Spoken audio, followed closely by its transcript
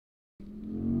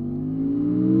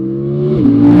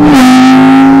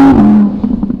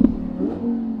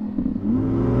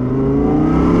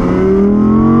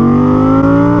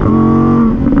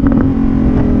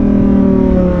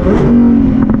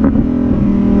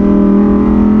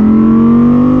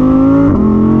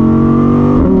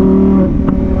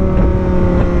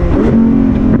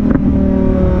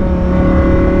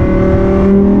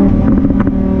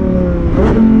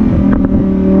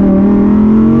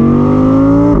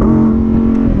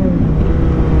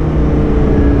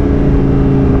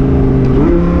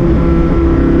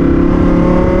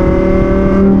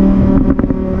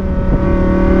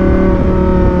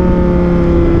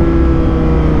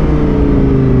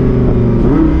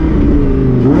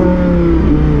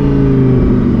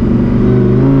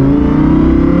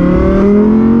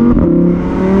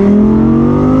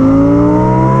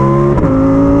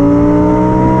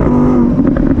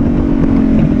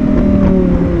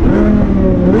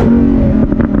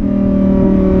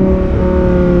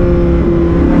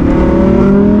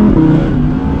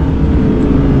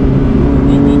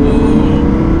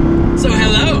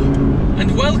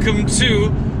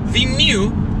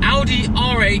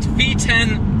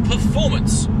V10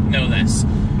 Performance, no less.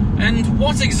 And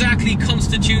what exactly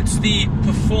constitutes the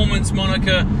performance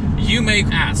moniker, you may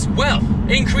ask? Well,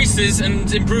 increases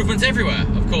and improvements everywhere,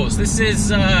 of course. This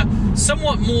is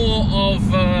somewhat more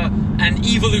of an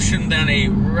evolution than a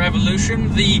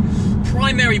revolution. The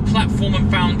primary platform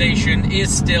and foundation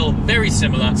is still very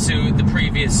similar to the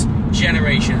previous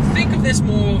generation. Think of this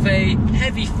more of a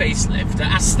heavy facelift,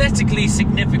 aesthetically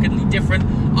significantly different.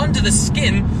 Under the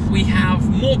skin, we have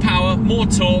more power, more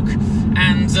torque,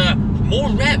 and more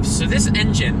revs. So this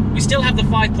engine, we still have the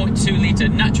 5.2 litre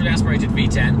naturally aspirated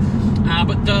V10,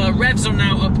 but the revs are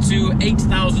now up to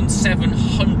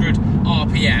 8,700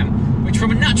 RPM, which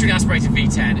from a naturally aspirated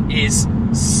V10 is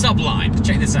sublime.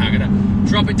 Check this out, I'm gonna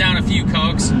drop it down a few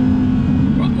cogs.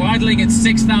 We're idling at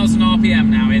 6,000 RPM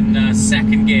now in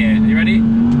second gear. Are you ready?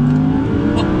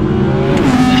 Oh.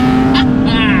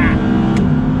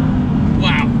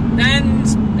 Wow.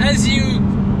 And as you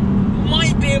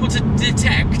might be able to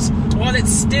detect, while it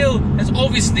still has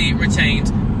obviously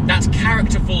retained that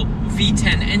characterful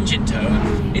V10 engine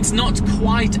tone, it's not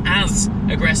quite as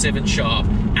aggressive and sharp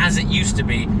as it used to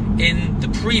be in the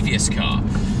previous car.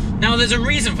 Now, there's a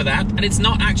reason for that, and it's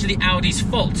not actually Audi's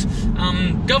fault.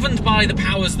 Governed by the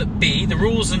powers that be, the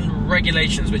rules and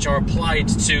regulations which are applied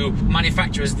to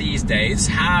manufacturers these days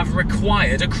have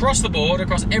required, across the board,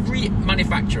 across every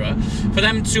manufacturer, for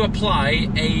them to apply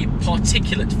a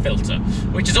particulate filter,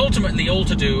 which is ultimately all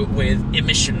to do with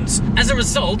emissions. As a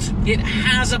result, it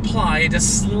has applied a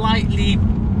slightly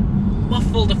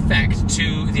muffled effect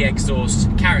to the exhaust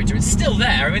character. It's still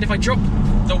there. I mean, if I drop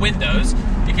the windows,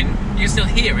 you can still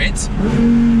hear it.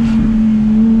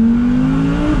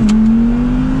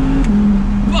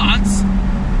 But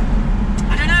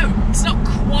I don't know, it's not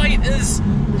quite as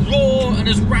raw and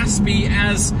as raspy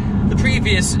as the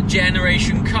previous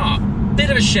generation car.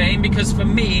 Bit of a shame, because for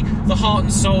me, the heart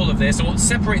and soul of this, and what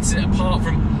separates it apart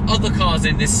from other cars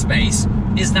in this space,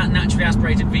 is that naturally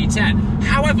aspirated V10.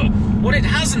 However, what it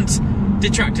hasn't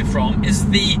detracted from is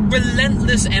the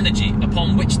relentless energy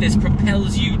upon which this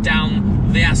propels you down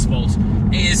the asphalt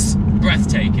is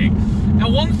breathtaking. Now,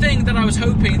 one thing that I was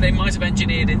hoping they might have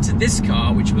engineered into this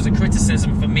car, which was a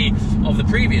criticism for me of the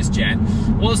previous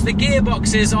gen, was the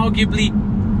gearbox is arguably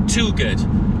too good.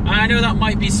 I know that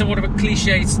might be somewhat of a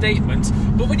cliched statement,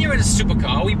 but when you're in a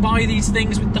supercar, we buy these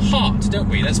things with the heart, don't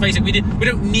we? Let's face it, we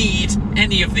don't need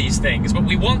any of these things, but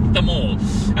we want them all.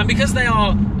 And because they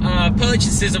are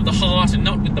purchases of the heart and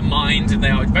not with the mind, and they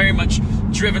are very much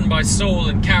driven by soul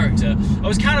and character, I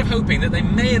was kind of hoping that they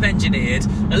may have engineered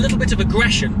a little bit of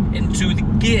aggression into the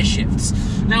gear shifts.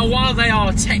 Now, while they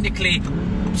are technically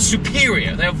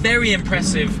superior, they are very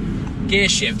impressive gear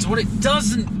shifts, what it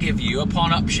doesn't give you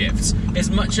upon upshifts is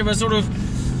much of a sort of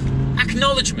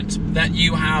acknowledgement that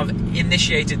you have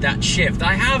initiated that shift.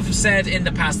 I have said in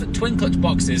the past that twin clutch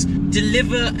boxes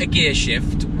deliver a gear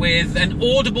shift with an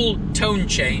audible tone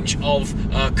change of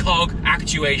cog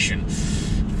actuation.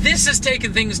 This has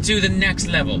taken things to the next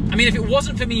level. I mean, if it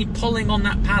wasn't for me pulling on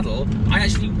that paddle, I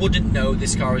actually wouldn't know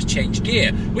this car has changed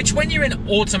gear, which when you're in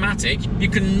automatic, you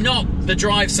can knock the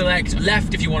drive select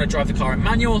left if you want to drive the car in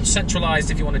manual,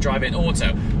 centralized if you want to drive it in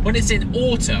auto. When it's in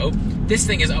auto, this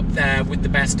thing is up there with the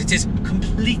best. It is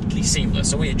completely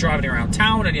seamless. So when you're driving around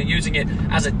town and you're using it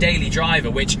as a daily driver,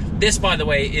 which this, by the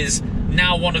way, is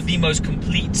now one of the most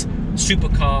complete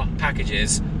supercar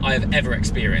packages I have ever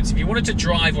experienced. If you wanted to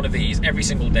drive one of these every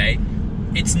single day,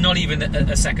 it's not even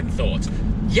a second thought.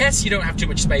 Yes, you don't have too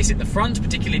much space in the front,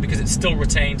 particularly because it's still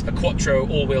retained a quattro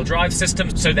all-wheel drive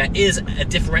system, so there is a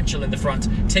differential in the front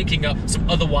taking up some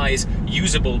otherwise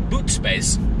usable boot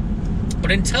space.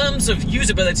 But in terms of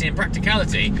usability and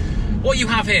practicality, what you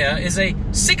have here is a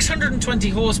 620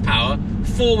 horsepower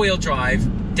four-wheel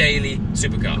drive daily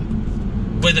supercar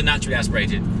with a naturally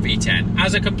aspirated V10.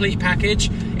 As a complete package,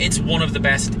 it's one of the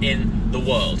best in the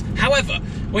world. However,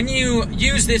 when you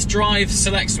use this drive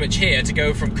select switch here to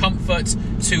go from comfort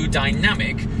to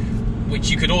dynamic,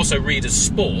 which you could also read as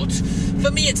sport,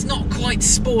 for me it's not quite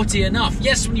sporty enough.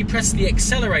 Yes, when you press the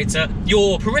accelerator,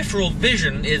 your peripheral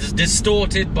vision is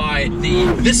distorted by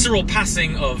the visceral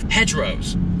passing of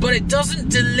hedgerows, but it doesn't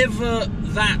deliver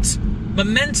that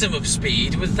momentum of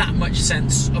speed with that much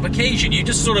sense of occasion. You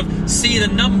just sort of see the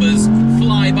numbers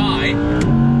fly by,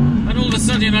 and all of a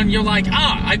sudden you're like,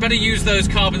 I better use those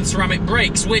carbon ceramic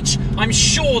brakes, which I'm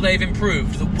sure they've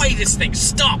improved. The way this thing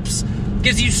stops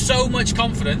gives you so much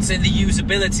confidence in the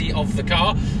usability of the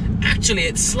car. Actually,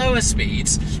 at slower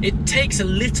speeds, it takes a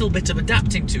little bit of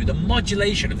adapting to the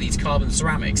modulation of these carbon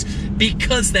ceramics,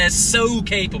 because they're so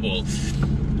capable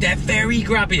They're very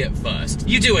grabby at first.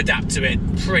 You do adapt to it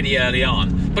pretty early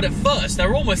on, but at first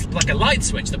they're almost like a light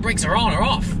switch. The brakes are on or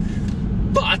off.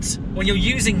 But when you're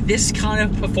using this kind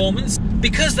of performance,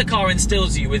 because the car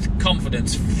instills you with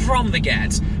confidence from the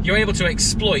get, you're able to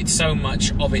exploit so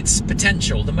much of its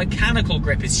potential. The mechanical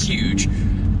grip is huge,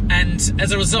 and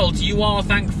as a result, you are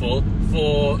thankful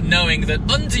for knowing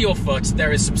that under your foot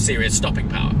there is some serious stopping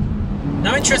power.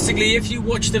 Now, interestingly, if you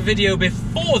watched the video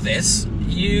before this,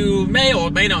 you may or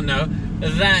may not know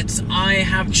that I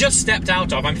have just stepped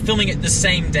out of, I'm filming it the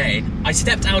same day, I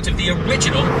stepped out of the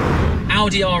original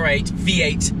Audi R8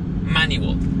 V10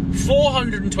 manual.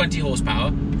 420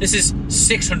 horsepower, this is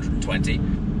 620,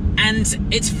 and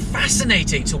it's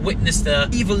fascinating to witness the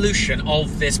evolution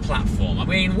of this platform. I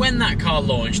mean, when that car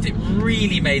launched, it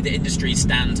really made the industry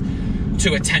stand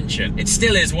to attention. It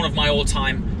still is one of my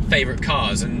all-time favourite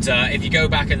cars, and if you go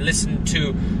back and listen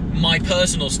to my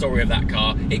personal story of that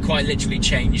car, it quite literally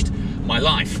changed my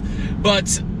life.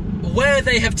 But where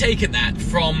they have taken that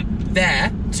from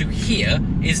there to here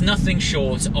is nothing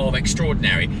short of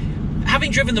extraordinary.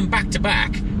 Having driven them back to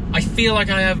back, I feel like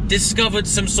I have discovered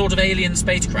some sort of alien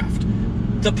spacecraft.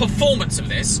 The performance of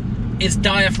this is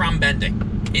diaphragm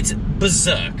bending. It's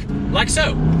berserk, like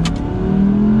so.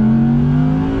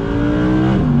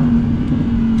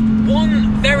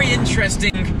 One very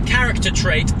interesting character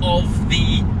trait of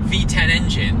the V10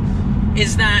 engine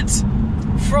is that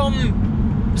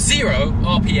from 0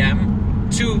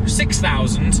 RPM to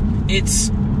 6,000,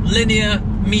 it's linear,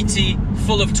 meaty,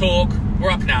 full of torque. We're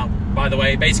up now, by the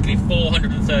way, basically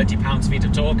 430 pounds-feet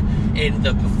of torque in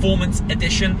the Performance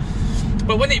Edition.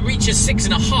 But when it reaches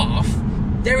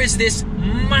 6.5, there is this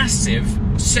massive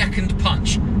second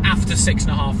punch after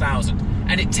 6,500,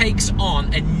 and it takes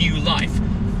on a new life.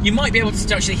 You might be able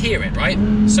to actually hear it, right?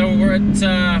 So we're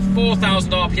at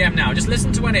 4,000 RPM now. Just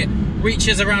listen to when it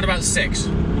reaches around about 6.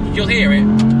 You'll hear it.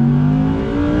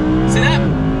 See that?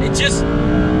 It just...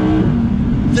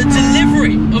 The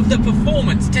delivery of the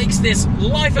performance takes this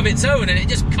life of its own, and it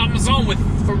just comes on with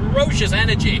ferocious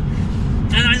energy.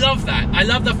 And I love that. I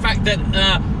love the fact that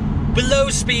below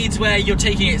speeds where you're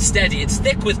taking it steady, it's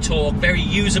thick with torque, very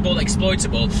usable,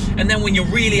 exploitable, and then when you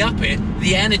really up it,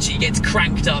 the energy gets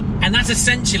cranked up, and that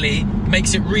essentially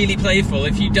makes it really playful.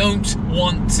 If you don't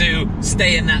want to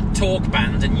stay in that torque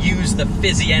band and use the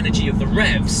fizzy energy of the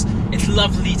revs, it's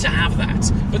lovely to have that.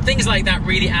 But things like that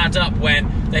really add up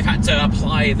when they've had to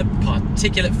apply the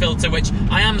particulate filter, which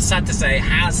I am sad to say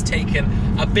has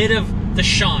taken a bit of the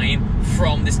shine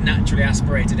from this naturally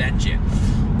aspirated engine.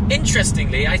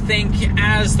 Interestingly, I think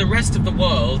as the rest of the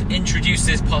world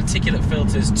introduces particulate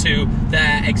filters to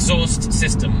their exhaust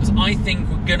systems, I think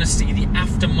we're going to see the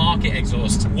aftermarket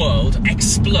exhaust world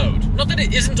explode. Not that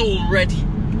it isn't already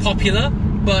popular,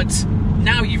 but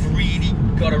now you've really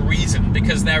got a reason,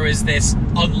 because there is this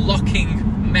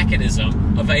unlocking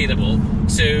mechanism available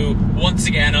to once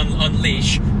again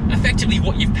unleash effectively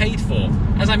what you've paid for.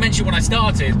 As I mentioned when I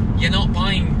started, you're not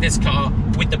buying this car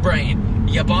with the brain.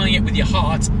 You're buying it with your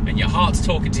heart, and your heart's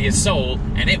talking to your soul,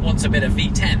 and it wants a bit of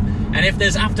V10. And if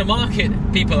there's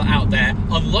aftermarket people out there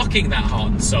unlocking that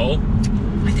heart and soul,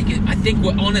 I think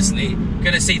we're honestly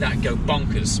going to see that go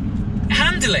bonkers.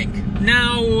 Handling.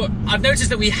 Now, I've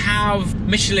noticed that we have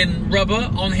Michelin rubber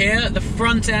on here. The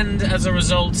front end, as a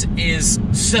result, is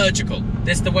surgical.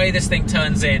 The way this thing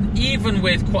turns in, even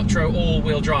with Quattro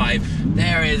all-wheel drive,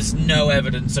 there is no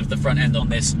evidence of the front end on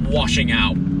this washing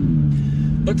out.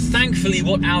 But thankfully,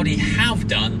 what Audi have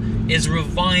done is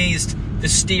revised the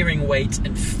steering weight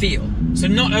and feel. So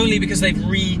not only because they've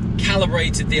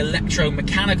recalibrated the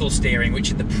electromechanical steering,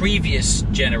 which in the previous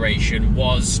generation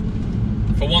was,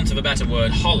 for want of a better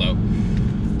word, hollow.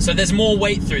 So there's more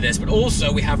weight through this, but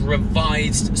also we have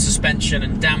revised suspension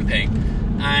and damping.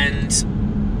 And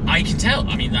I can tell,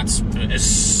 I mean, that's as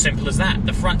simple as that.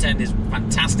 The front end is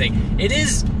fantastic. It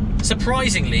is,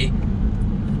 surprisingly,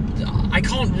 I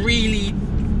can't really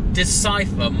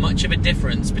decipher much of a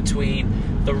difference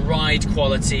between the ride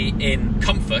quality in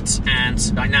comfort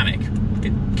and dynamic.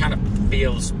 It kind of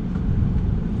feels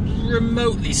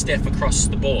remotely stiff across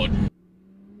the board.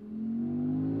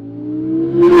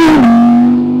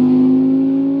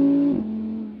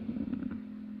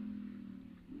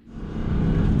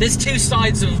 There's two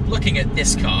sides of looking at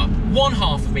this car. One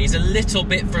half of me is a little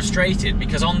bit frustrated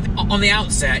because on the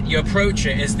outset you approach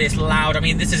it as this loud, I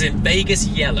mean this is in Vegas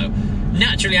yellow,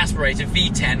 naturally aspirated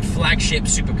V10 flagship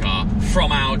supercar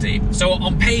from Audi. So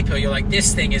on paper you're like,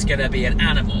 this thing is going to be an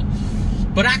animal.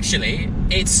 But actually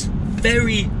it's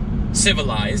very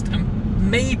civilized and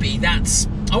maybe that's,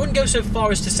 I wouldn't go so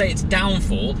far as to say its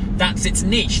downfall, that's its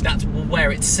niche, that's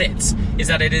where it sits, is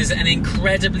that it is an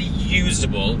incredibly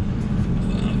usable,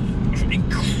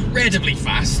 incredibly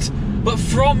fast, but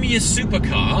from your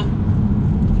supercar,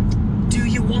 do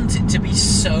you want it to be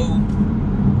so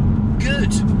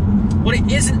good? What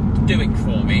it isn't doing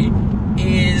for me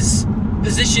is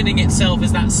positioning itself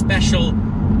as that special,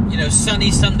 you know,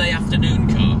 sunny Sunday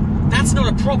afternoon car. That's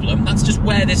not a problem, that's just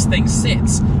where this thing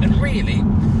sits. And really,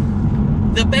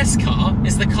 the best car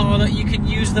is the car that you can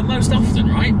use the most often,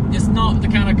 right? It's not the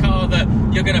kind of car that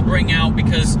you're going to bring out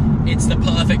because it's the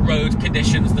perfect road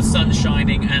conditions, the sun's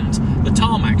shining and the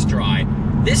tarmac's dry.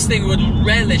 This thing would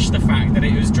relish the fact that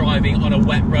it was driving on a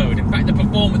wet road. In fact, the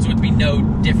performance would be no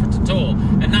different at all.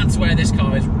 And that's where this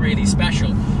car is really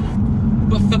special.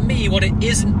 But for me, what it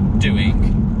isn't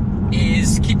doing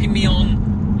is keeping me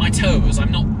on my toes.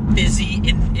 I'm not busy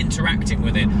interacting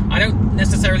with it. I don't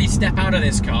necessarily step out of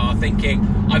this car thinking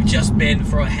I've just been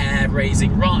for a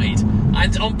hair-raising ride.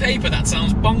 And on paper that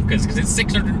sounds bonkers because it's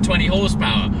 620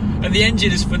 horsepower and the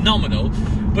engine is phenomenal,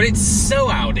 but it's so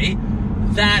Audi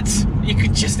that you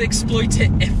could just exploit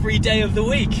it every day of the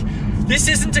week. This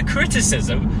isn't a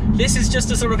criticism, this is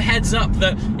just a sort of heads up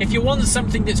that if you want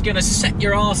something that's going to set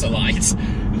your arse alight,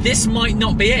 this might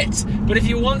not be it. But if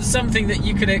you want something that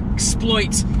you can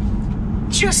exploit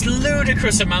just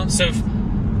ludicrous amounts of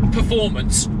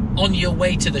performance on your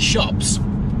way to the shops,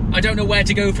 I don't know where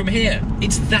to go from here.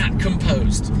 It's that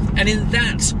composed. And in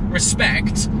that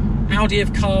respect, Audi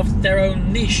have carved their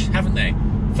own niche, haven't they?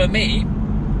 For me,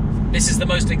 this is the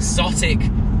most exotic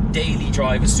daily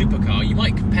driver supercar. You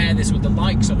might compare this with the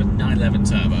likes of a 911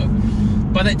 Turbo,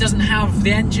 but it doesn't have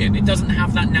the engine. It doesn't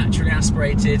have that naturally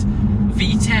aspirated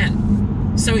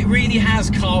V10. So it really has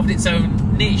carved its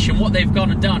own niche, and what they've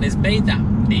gone and done is made that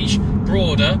niche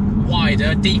broader,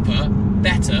 wider, deeper,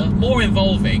 better, more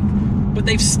involving, but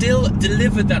they've still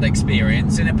delivered that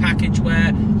experience in a package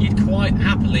where you'd quite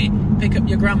happily pick up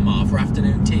your grandma for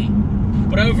afternoon tea.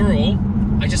 But overall,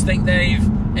 I just think they've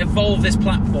evolved this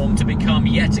platform to become,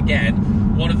 yet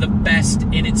again, one of the best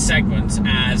in its segment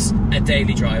as a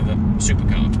daily driver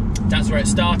supercar. That's where it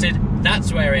started,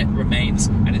 that's where it remains,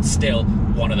 and it's still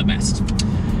one of the best.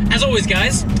 As always,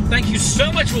 guys, thank you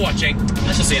so much for watching.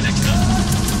 I shall see you next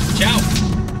time.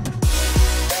 Ciao.